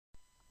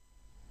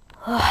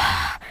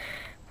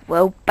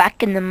Well,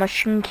 back in the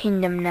Mushroom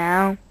Kingdom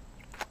now.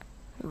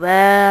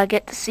 Well, I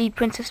get to see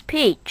Princess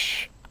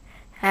Peach.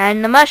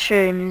 And the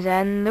mushrooms,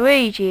 and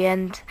Luigi,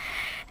 and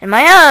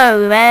my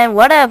own, and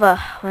whatever.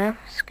 Well,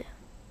 let's go.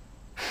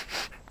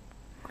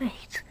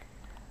 Wait.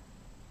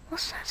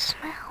 What's that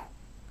smell?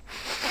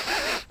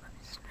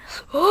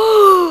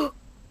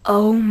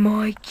 Oh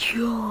my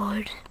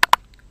god.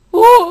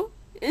 Oh,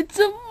 it's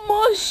a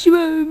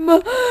mushroom.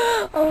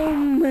 Oh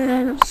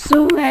man, I'm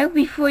so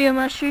happy for you,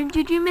 mushroom.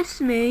 Did you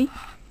miss me?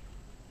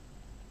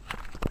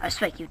 I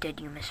swear you did,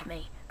 you miss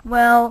me.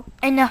 Well,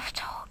 enough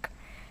talk.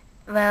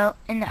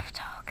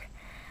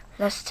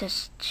 Let's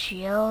just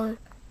chill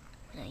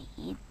when I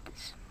eat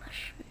this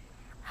mushroom.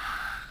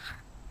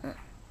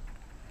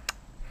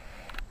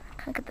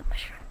 Can I get the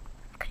mushroom?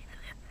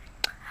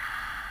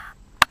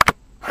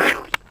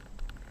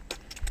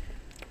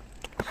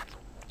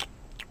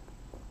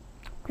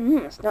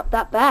 It's not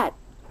that bad.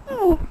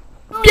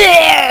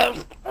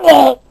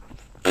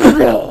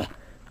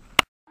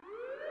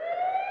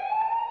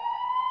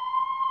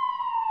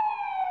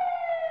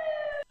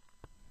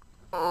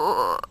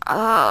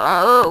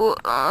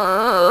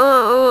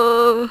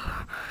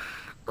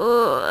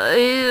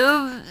 I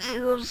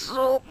feel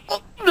so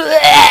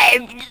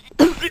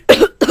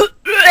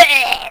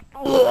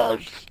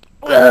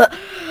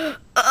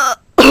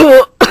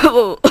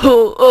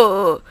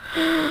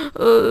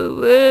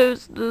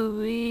where's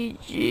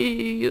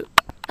Luigi?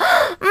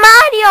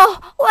 Mario,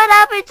 what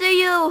happened to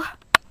you?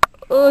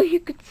 Oh, you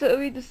could tell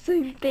me the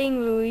same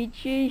thing,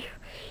 Luigi.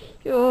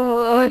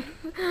 I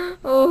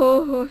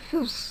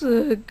feel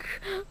sick.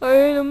 I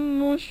ate a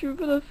mushroom,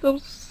 but I feel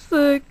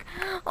sick.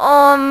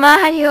 Oh,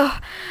 Mario,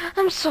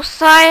 I'm so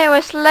sorry I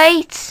was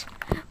late.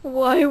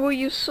 Why were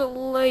you so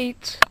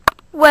late?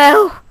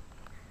 Well,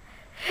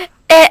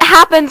 it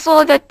happens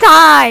all the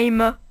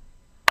time.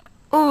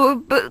 Oh,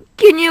 but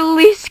can you at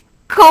least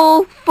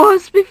call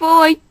first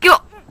before I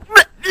go?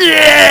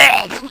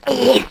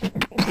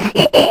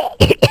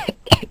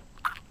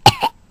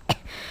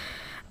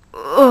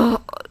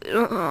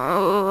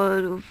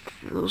 I don't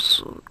feel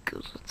so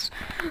good.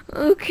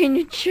 Oh, can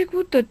you check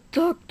what the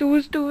doctor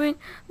was doing?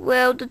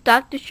 Well, the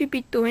doctor should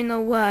be doing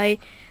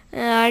alright.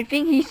 I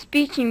think he's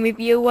speaking with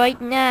you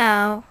right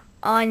now.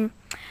 On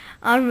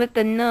with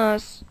the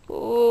nurse.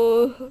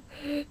 Oh,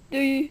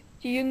 do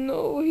you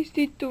know is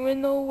he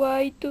doing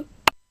alright?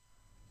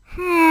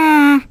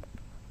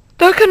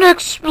 That can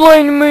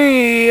explain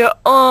me,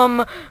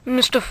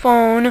 Mr.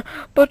 Phone.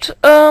 But,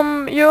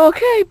 you're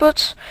okay,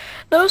 but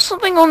there was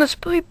something on this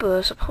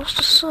paper supposed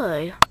to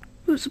say.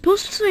 It was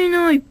supposed to say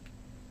an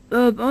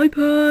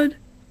iPad,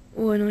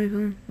 or an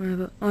iPhone,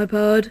 whatever,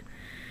 iPad.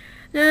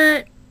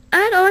 That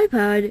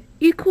iPad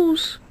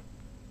equals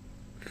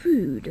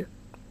food.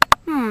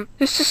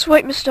 Is this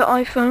right, Mr.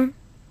 iPhone?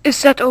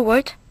 Is that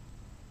alright?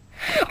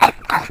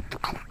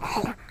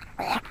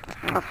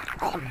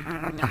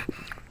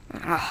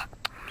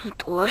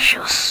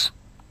 Delicious.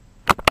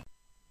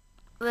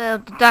 Well,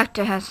 the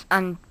doctor has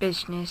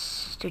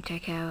business to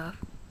take care of.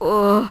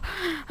 Oh,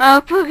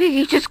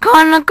 he just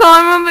kinda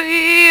come over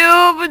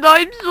here, but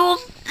I'm so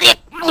sick.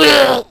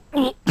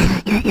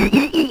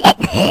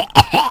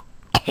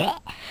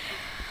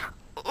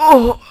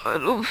 Oh, I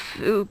don't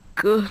feel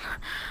good.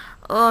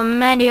 Oh,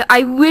 Manny,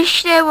 I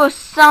wish there was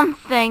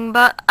something,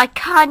 but I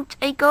can't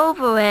take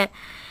over it.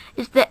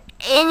 Is there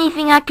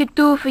anything I could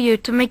do for you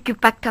to make you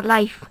back to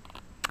life?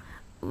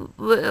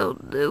 Well,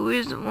 there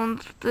is one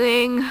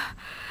thing,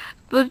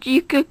 but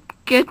you could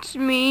get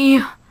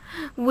me.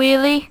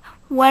 Really?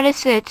 What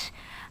is it?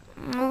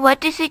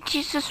 What is it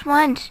you just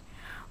want?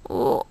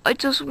 Oh, I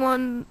just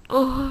want,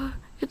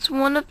 it's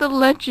one of the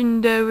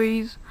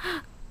legendaries.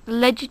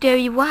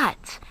 Legendary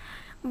what?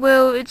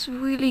 Well, it's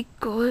really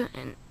good,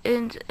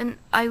 and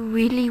I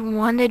really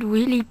want it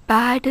really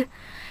bad.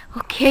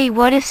 Okay,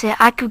 what is it?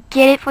 I could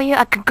get it for you.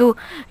 I could go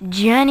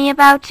journey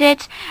about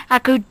it. I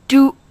could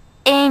do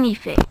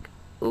anything.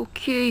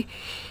 Okay,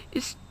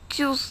 it's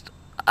just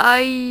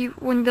I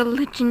want the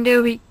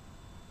legendary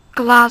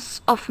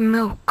glass of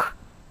milk.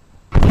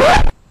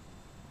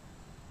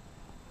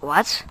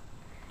 What?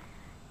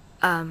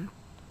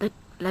 The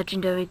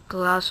legendary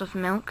glass of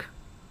milk?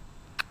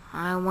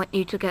 I want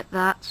you to get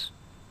that.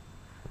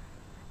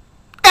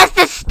 That's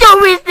the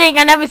stupidest thing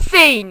I've ever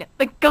seen!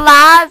 The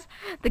glass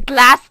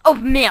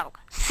of milk.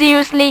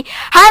 Seriously?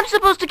 How am I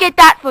supposed to get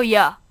that for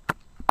you?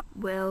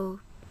 Well,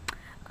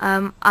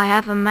 I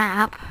have a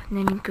map, and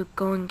then you could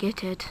go and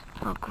get it.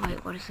 Oh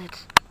great, what is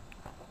it?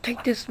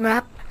 Take this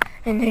map,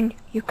 and then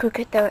you could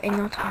get there in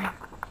no time.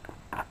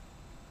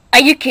 Are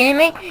you kidding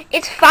me?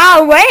 It's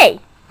far away!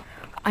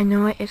 I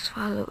know it is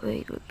far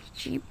away,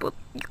 Luigi, but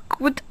you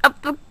would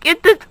have to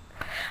get it.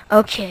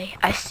 Okay,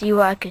 I see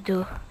what I could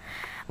do.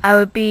 I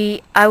would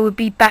be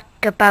back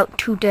about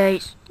 2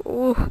 days.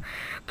 Oh,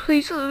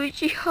 please,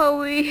 Luigi,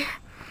 hurry.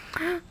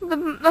 I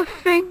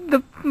think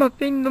the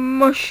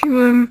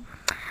mushroom.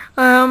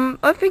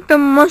 I think the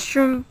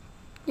mushroom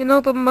You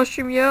know the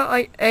mushroom, yeah,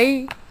 I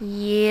ate?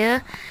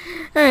 Yeah.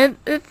 And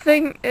the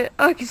thing,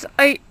 I guess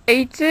I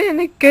ate it and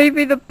it gave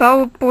me the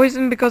power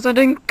poison because I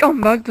didn't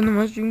come back to the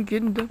mushroom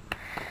kingdom.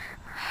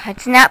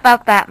 It's not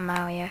about that,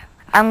 Mario.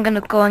 I'm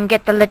gonna go and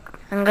get the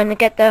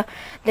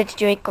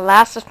legendary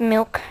glass of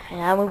milk,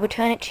 and I will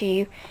return it to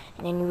you,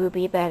 and then you will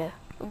be better.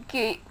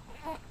 Okay.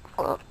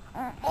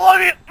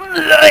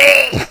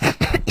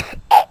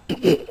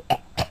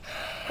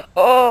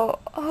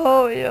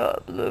 Oh yeah,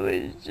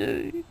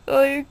 Luigi.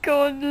 I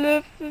can't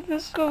live with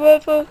this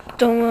forever.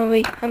 Don't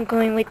worry, I'm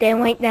going with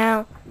them right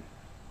now.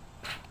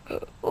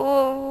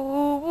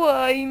 Oh,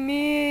 why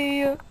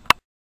me?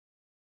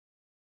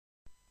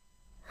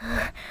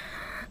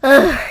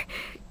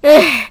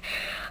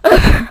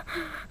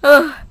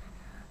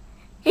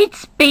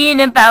 It's been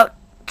about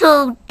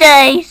 2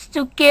 days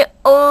to get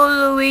all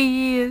the way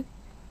here.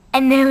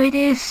 And there it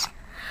is.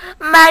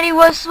 Maddie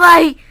was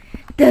right.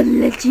 The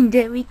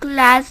legendary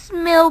glass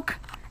milk.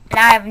 And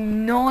I have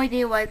no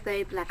idea why it's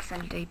very Black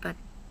Sunday, but...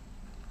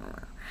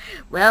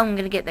 well, I'm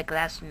gonna get the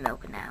glass of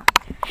milk now.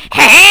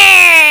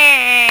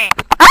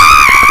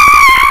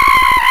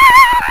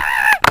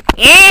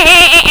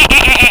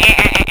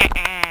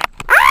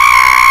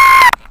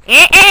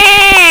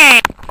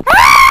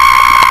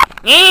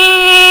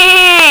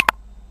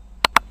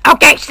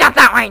 Okay, stop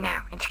that right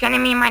now. It's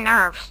getting me in my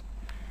nerves.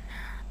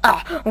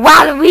 Oh,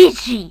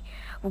 Waluigi!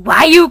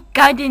 Why you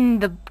guarding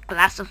the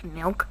glass of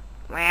milk?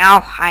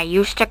 Well, I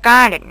used to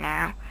guard it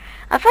now.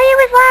 I thought you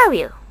were with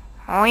Wario.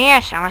 Oh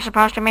yes, I was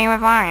supposed to be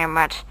with Wario,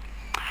 but...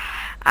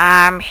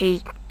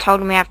 he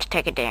told me I have to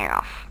take a day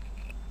off.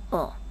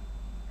 Oh.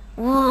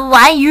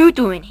 Why are you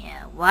doing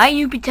here? Why are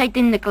you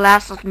protecting the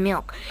glass of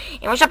milk?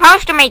 It was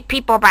supposed to make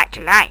people back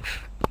to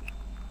life.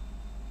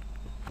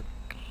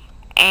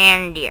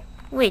 And yeah.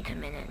 Wait a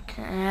minute.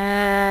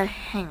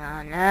 Hang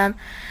on.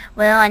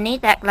 Well, I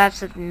need that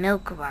glass of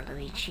milk,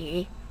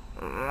 Waluigi.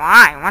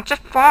 Why? What's it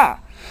for?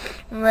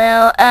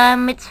 Well,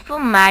 it's for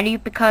Mario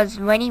because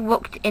when he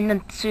walked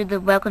into the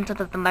Welcome to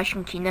the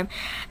Mushroom Kingdom,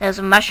 there was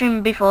a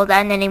mushroom before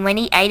that, and then when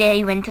he ate it,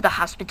 he went to the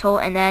hospital,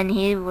 and then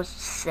he was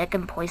sick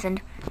and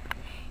poisoned.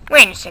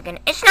 Wait a second.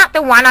 It's not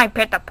the one I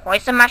put the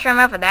poison mushroom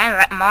over there and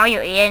let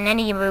Mario eat it, and then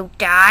he will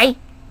die?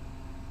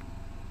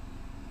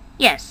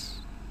 Yes.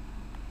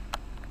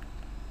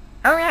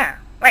 Oh yeah.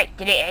 Wait,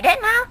 did he eat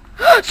it now?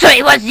 So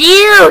it was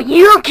you!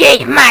 You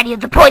gave Mario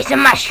the poison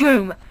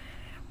mushroom!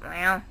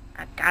 Well,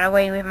 I got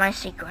away with my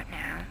secret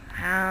now.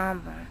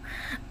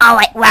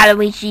 Alright,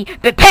 Waluigi,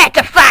 prepare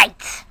to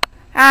fight!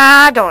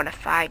 I don't want to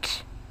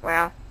fight.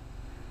 Well,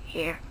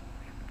 here.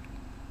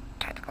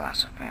 Take the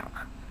glass of milk.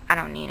 I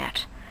don't need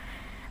it.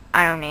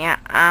 I'm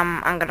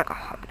gonna go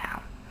home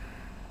now.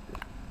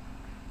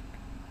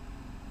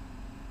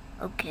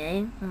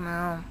 Okay,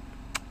 well,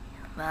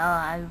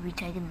 I will be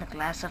taking the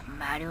glass of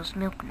Mario's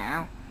milk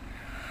now.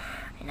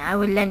 And I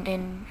will lend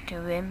it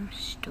to him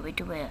straight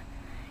away.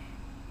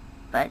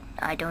 But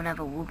I don't have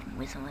a whooping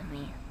whistle with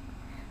me.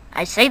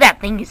 I say that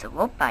thing is a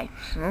rope pipe,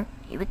 so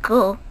here we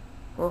go.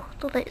 Oh,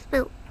 don't let it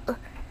spill. I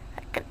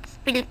can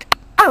spill it.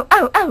 Oh!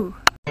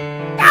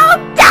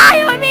 Don't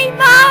die on me,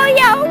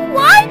 Mario!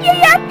 Why do you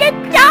have to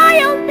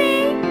die on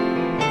me?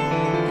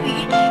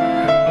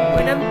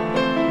 When I'm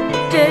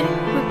dead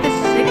with the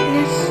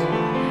sickness,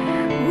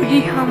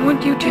 Woody, I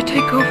want you to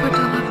take over the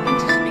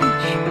Elephant's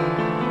speech.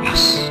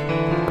 Yes.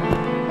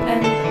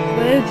 And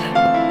with...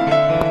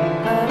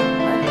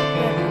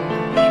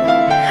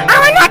 I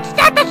will not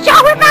start the show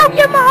without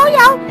you,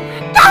 Mario!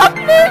 Don't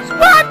lose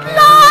one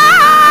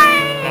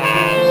life!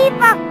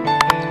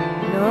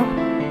 No.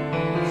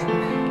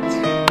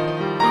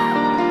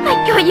 My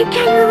God, you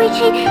can,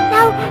 Luigi!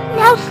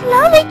 Now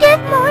slowly give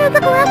Mario the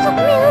glass of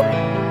milk!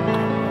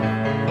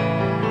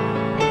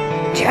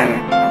 Damn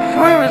it!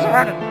 Before he was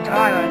about to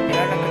die right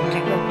there, I could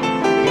take him.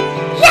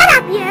 Shut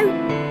up, you!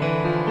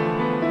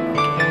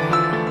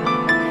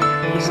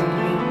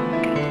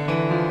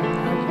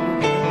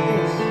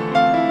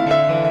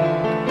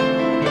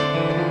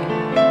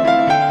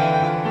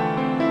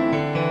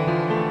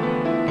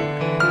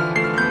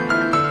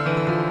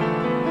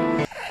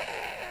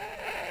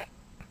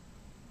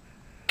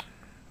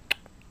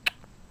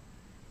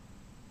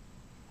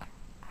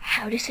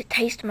 How does it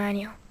taste,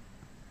 Mario?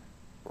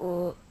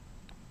 Could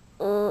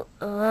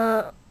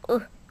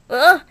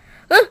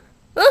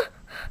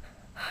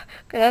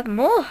I have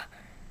more?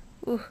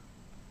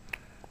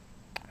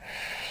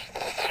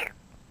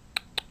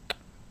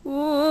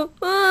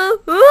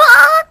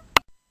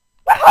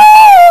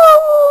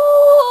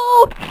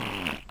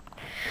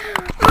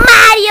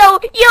 Mario,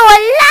 you're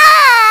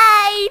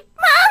alive!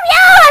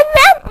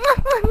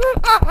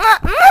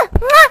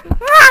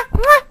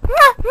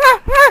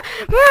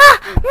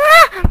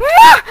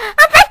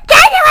 I'm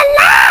pretending you're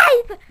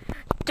alive!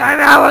 Damn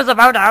it, I was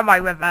about to have my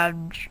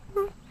revenge.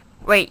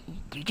 Wait,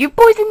 did you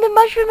poison the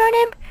mushroom on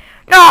him?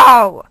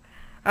 No!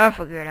 I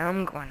forget it,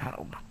 I'm going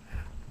home.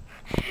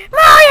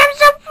 Mario, I'm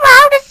so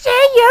proud to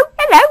see you!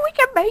 And then we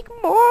can make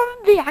more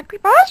of the Angry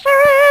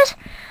Monsters!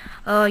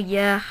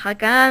 yeah, I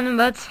can,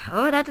 but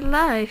that's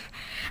life.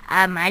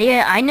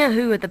 Maria, I know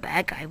who the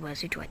bad guy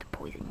was who tried to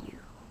poison you.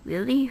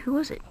 Really? Who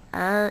was it?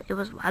 It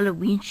was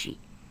Waluigi.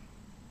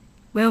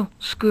 Well,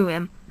 screw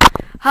him.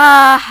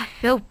 I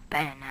feel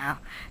better now.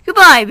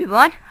 Goodbye,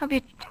 everyone. Hope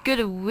you get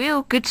a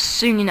real good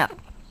soon enough.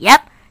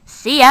 Yep.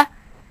 See ya.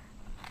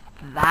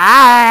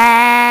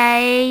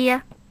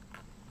 Bye.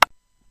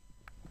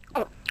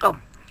 Oh.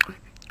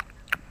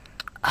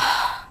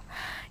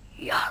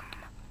 Yum.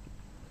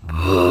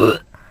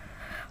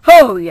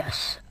 Oh,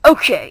 yes.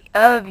 Okay,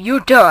 you're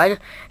done.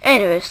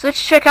 Anyways,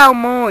 let's check out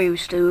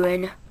Mario's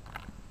doing.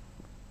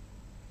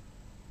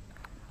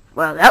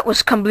 Well, that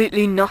was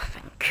completely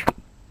nothing.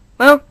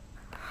 Well,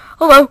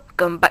 hello,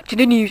 going back to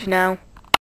the news now.